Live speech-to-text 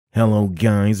Hello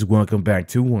guys, welcome back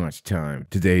to Watch Time.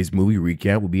 Today's movie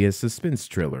recap will be a suspense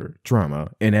thriller,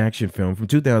 drama, and action film from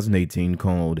 2018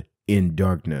 called In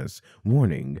Darkness.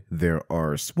 Warning, there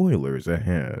are spoilers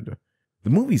ahead. The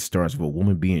movie starts with a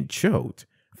woman being choked,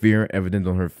 fear evident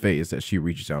on her face as she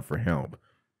reaches out for help.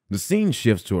 The scene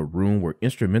shifts to a room where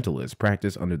instrumentalists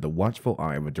practice under the watchful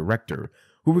eye of a director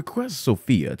who requests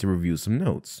Sophia to review some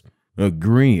notes.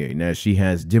 Agreeing as she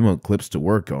has demo clips to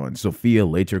work on, Sophia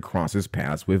later crosses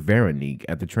paths with Veronique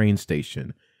at the train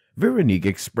station. Veronique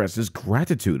expresses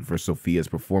gratitude for Sophia's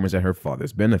performance at her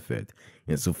father's benefit,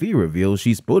 and Sophia reveals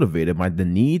she's motivated by the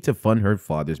need to fund her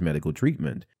father's medical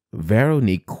treatment.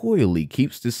 Veronique coyly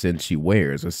keeps the scent she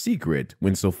wears a secret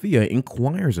when Sophia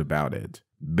inquires about it.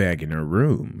 Back in her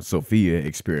room, Sophia,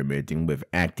 experimenting with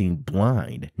acting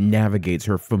blind, navigates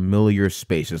her familiar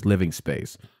spacious living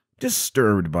space.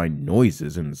 Disturbed by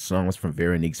noises and songs from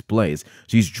Veronique's place,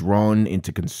 she's drawn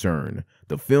into concern.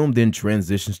 The film then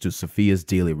transitions to Sophia's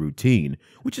daily routine,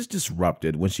 which is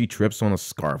disrupted when she trips on a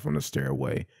scarf on the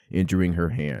stairway, injuring her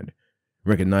hand.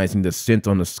 Recognizing the scent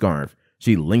on the scarf,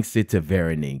 she links it to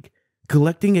Veronique.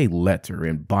 Collecting a letter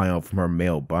and bio from her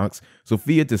mailbox,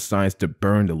 Sophia decides to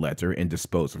burn the letter and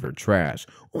dispose of her trash,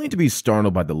 only to be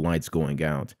startled by the lights going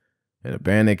out. In a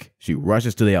panic, she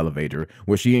rushes to the elevator,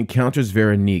 where she encounters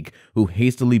Veronique, who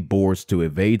hastily boards to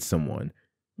evade someone.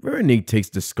 Veronique takes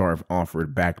the scarf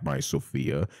offered back by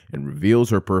Sophia and reveals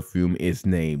her perfume is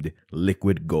named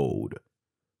Liquid Gold.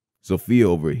 Sophia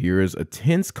overhears a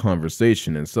tense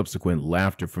conversation and subsequent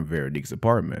laughter from Veronique's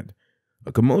apartment.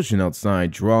 A commotion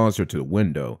outside draws her to the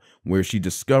window, where she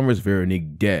discovers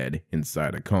Veronique dead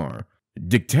inside a car.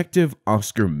 Detective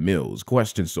Oscar Mills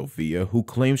questions Sophia, who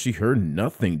claims she heard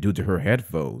nothing due to her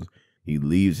headphones. He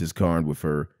leaves his card with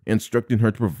her, instructing her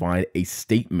to provide a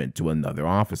statement to another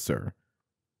officer.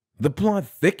 The plot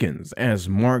thickens as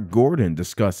Mark Gordon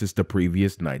discusses the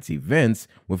previous night's events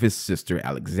with his sister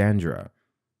Alexandra.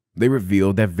 They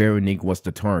reveal that Veronique was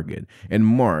the target, and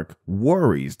Mark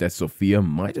worries that Sophia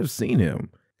might have seen him.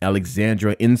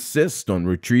 Alexandra insists on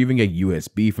retrieving a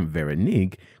USB from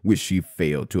Veronique, which she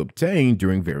failed to obtain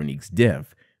during Veronique's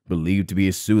death, believed to be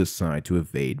a suicide to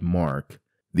evade Mark.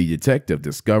 The detective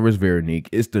discovers Veronique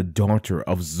is the daughter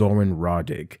of Zoran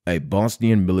Radic, a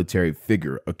Bosnian military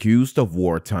figure accused of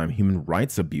wartime human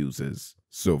rights abuses.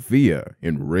 Sophia,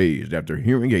 enraged after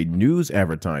hearing a news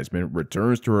advertisement,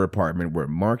 returns to her apartment where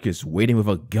Mark is waiting with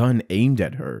a gun aimed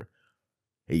at her.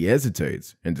 He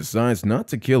hesitates and decides not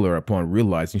to kill her upon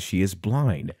realizing she is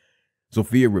blind.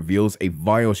 Sophia reveals a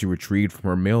vial she retrieved from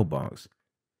her mailbox.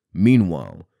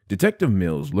 Meanwhile, Detective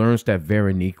Mills learns that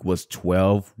Veronique was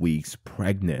 12 weeks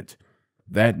pregnant.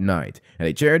 That night, at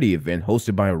a charity event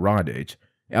hosted by Radic,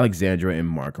 Alexandra and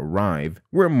Mark arrive,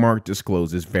 where Mark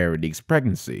discloses Veronique's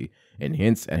pregnancy and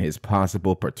hints at his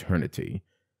possible paternity.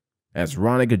 As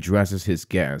Radic addresses his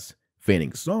guests,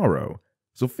 feigning sorrow,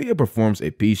 Sophia performs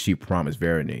a piece she promised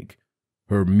Veronique.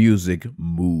 Her music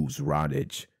moves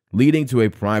Radic, leading to a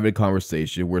private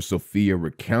conversation where Sophia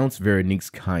recounts Veronique's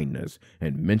kindness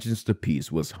and mentions the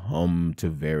piece was hummed to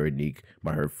Veronique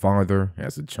by her father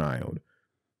as a child.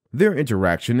 Their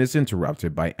interaction is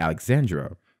interrupted by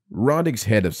Alexandra, Radic's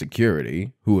head of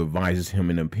security, who advises him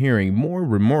in appearing more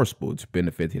remorseful to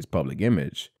benefit his public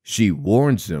image. She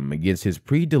warns him against his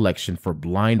predilection for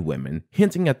blind women,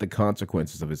 hinting at the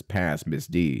consequences of his past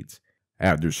misdeeds.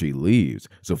 After she leaves,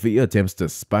 Sophia attempts to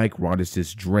spike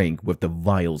Radic's drink with the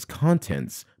vial's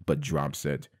contents, but drops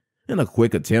it. In a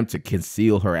quick attempt to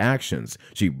conceal her actions,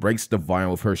 she breaks the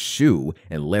vial with her shoe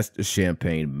and lets the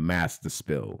champagne mask the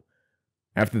spill.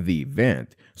 After the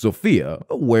event, Sophia,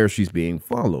 aware she's being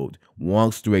followed,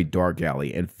 walks through a dark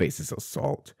alley and faces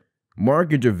assault.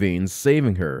 Mark intervenes,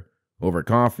 saving her. Over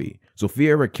coffee,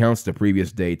 Sophia recounts the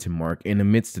previous day to Mark and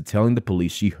admits to telling the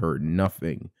police she heard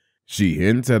nothing. She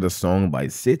hints at a song by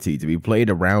City to be played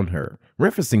around her,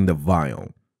 referencing the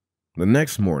vial. The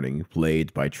next morning,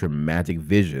 plagued by traumatic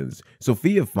visions,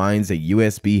 Sophia finds a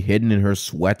USB hidden in her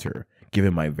sweater,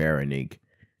 given by Veronique.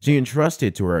 She entrusts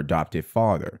it to her adoptive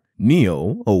father.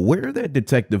 Neil, aware that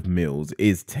Detective Mills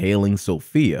is tailing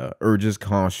Sophia, urges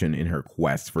caution in her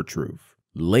quest for truth.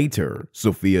 Later,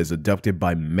 Sophia is abducted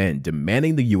by men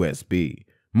demanding the USB.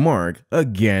 Mark,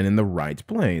 again in the right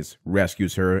place,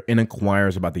 rescues her and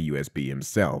inquires about the USB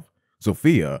himself.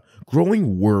 Sophia,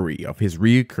 growing worried of his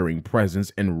recurring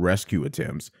presence and rescue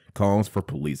attempts, calls for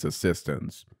police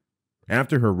assistance.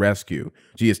 After her rescue,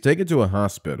 she is taken to a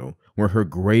hospital where her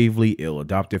gravely ill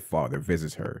adoptive father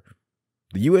visits her.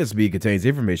 The USB contains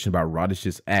information about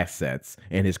Radic's assets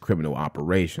and his criminal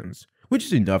operations, which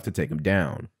is enough to take him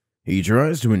down. He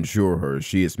tries to ensure her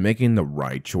she is making the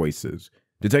right choices.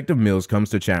 Detective Mills comes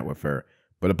to chat with her,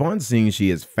 but upon seeing she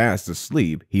is fast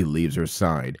asleep, he leaves her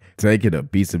side, taking a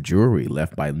piece of jewelry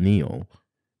left by Neil.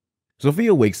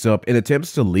 Sophia wakes up and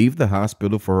attempts to leave the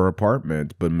hospital for her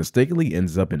apartment, but mistakenly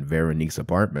ends up in Veronique's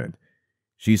apartment.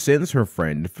 She sends her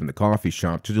friend from the coffee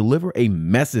shop to deliver a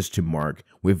message to Mark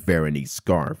with Veronique's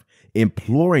scarf,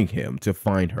 imploring him to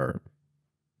find her.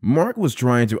 Mark was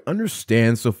trying to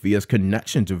understand Sophia's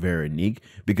connection to Veronique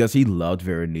because he loved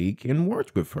Veronique and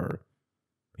worked with her.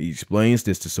 He explains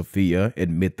this to Sophia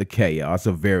amid the chaos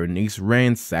of Veronique's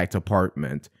ransacked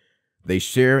apartment. They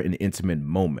share an intimate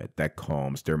moment that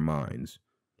calms their minds.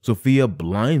 Sophia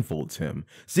blindfolds him,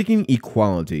 seeking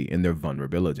equality in their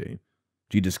vulnerability.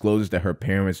 She discloses that her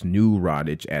parents knew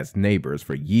Radic as neighbors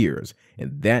for years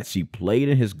and that she played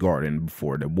in his garden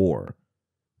before the war.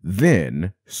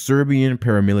 Then, Serbian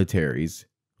paramilitaries,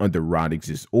 under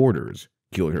Radic's orders,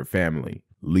 killed her family,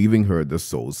 leaving her the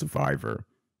sole survivor.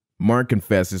 Mark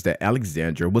confesses that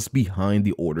Alexandra was behind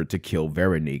the order to kill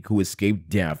Veronique, who escaped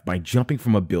death by jumping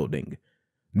from a building.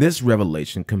 This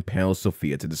revelation compels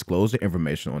Sophia to disclose the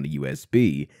information on the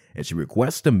USB, and she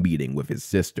requests a meeting with his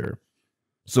sister.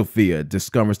 Sophia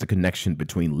discovers the connection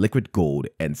between liquid gold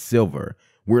and silver,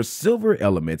 where silver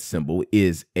element symbol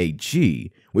is a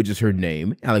G, which is her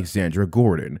name, Alexandra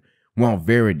Gordon, while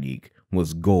Veronique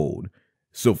was gold.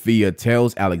 Sophia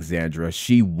tells Alexandra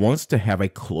she wants to have a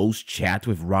close chat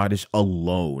with Radic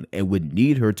alone and would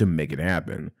need her to make it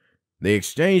happen. They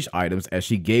exchanged items as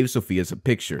she gave Sophia a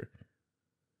picture,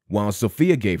 while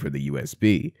Sophia gave her the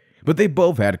USB, but they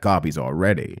both had copies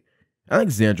already.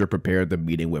 Alexandra prepared the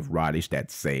meeting with Radic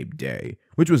that same day,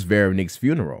 which was Veronique's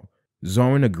funeral.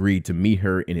 Zoran agreed to meet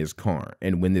her in his car,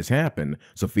 and when this happened,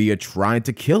 Sophia tried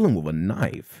to kill him with a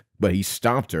knife, but he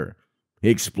stopped her. He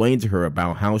explained to her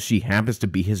about how she happens to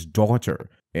be his daughter,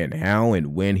 and how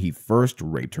and when he first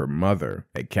raped her mother,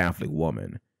 a Catholic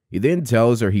woman. He then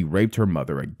tells her he raped her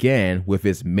mother again with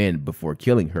his men before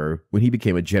killing her when he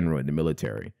became a general in the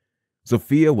military.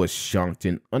 Sophia was shocked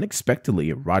and unexpectedly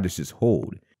in Radic's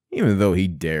hold. Even though he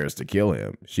dares to kill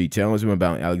him, she tells him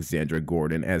about Alexandra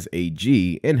Gordon as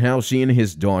AG and how she and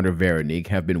his daughter Veronique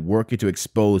have been working to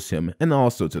expose him and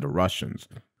also to the Russians.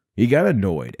 He got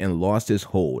annoyed and lost his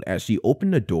hold as she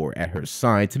opened the door at her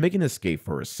side to make an escape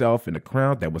for herself and the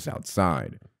crowd that was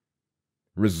outside.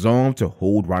 Resolved to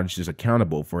hold Radic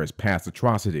accountable for his past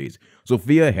atrocities,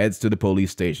 Sophia heads to the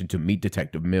police station to meet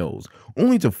Detective Mills,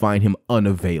 only to find him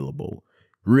unavailable.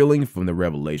 Reeling from the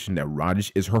revelation that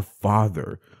Radic is her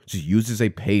father, she uses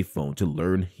a payphone to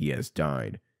learn he has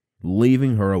died,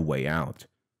 leaving her a way out.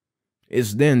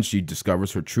 It's then she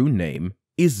discovers her true name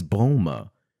is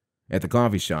Bulma. At the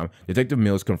coffee shop, Detective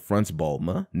Mills confronts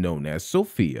Bulma, known as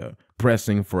Sophia,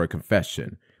 pressing for a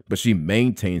confession, but she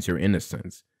maintains her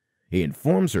innocence. He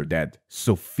informs her that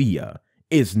Sophia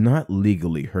is not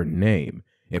legally her name.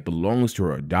 It belongs to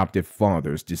her adoptive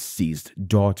father's deceased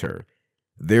daughter.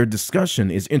 Their discussion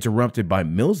is interrupted by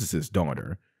Mills'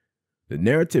 daughter. The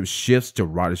narrative shifts to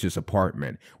Radic's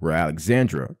apartment, where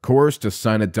Alexandra, coerced to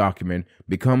sign a document,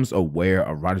 becomes aware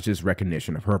of Radic's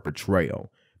recognition of her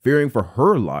betrayal. Fearing for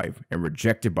her life and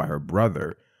rejected by her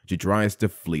brother, she tries to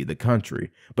flee the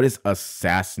country, but is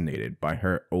assassinated by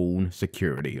her own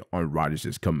security on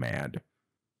Radic's command.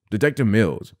 Detective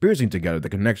Mills, piecing together the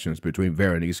connections between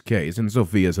Veronique's case and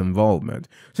Sophia's involvement,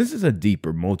 senses a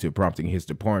deeper motive prompting his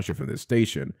departure from the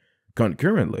station.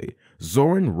 Concurrently,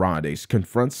 Zoran Radic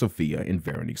confronts Sophia in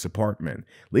Veronique's apartment,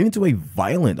 leading to a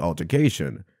violent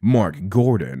altercation. Mark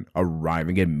Gordon,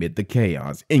 arriving amid the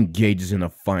chaos, engages in a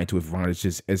fight with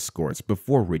Radic's escorts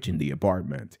before reaching the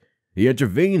apartment. He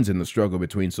intervenes in the struggle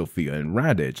between Sophia and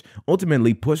Radic,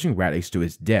 ultimately pushing Radic to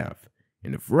his death.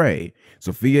 In the fray,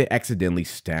 Sophia accidentally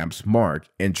stabs Mark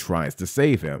and tries to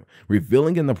save him,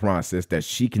 revealing in the process that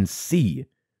she can see.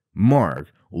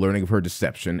 Mark, learning of her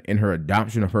deception and her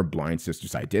adoption of her blind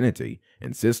sister's identity,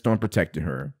 insists on protecting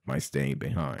her by staying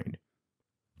behind.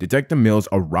 Detective Mills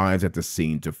arrives at the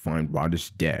scene to find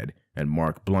Radic dead and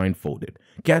Mark blindfolded,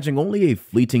 catching only a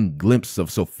fleeting glimpse of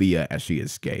Sophia as she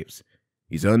escapes.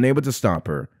 He's unable to stop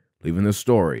her, leaving the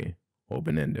story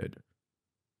open-ended.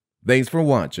 Thanks for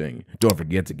watching. Don't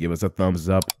forget to give us a thumbs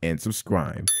up and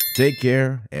subscribe. Take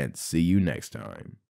care and see you next time.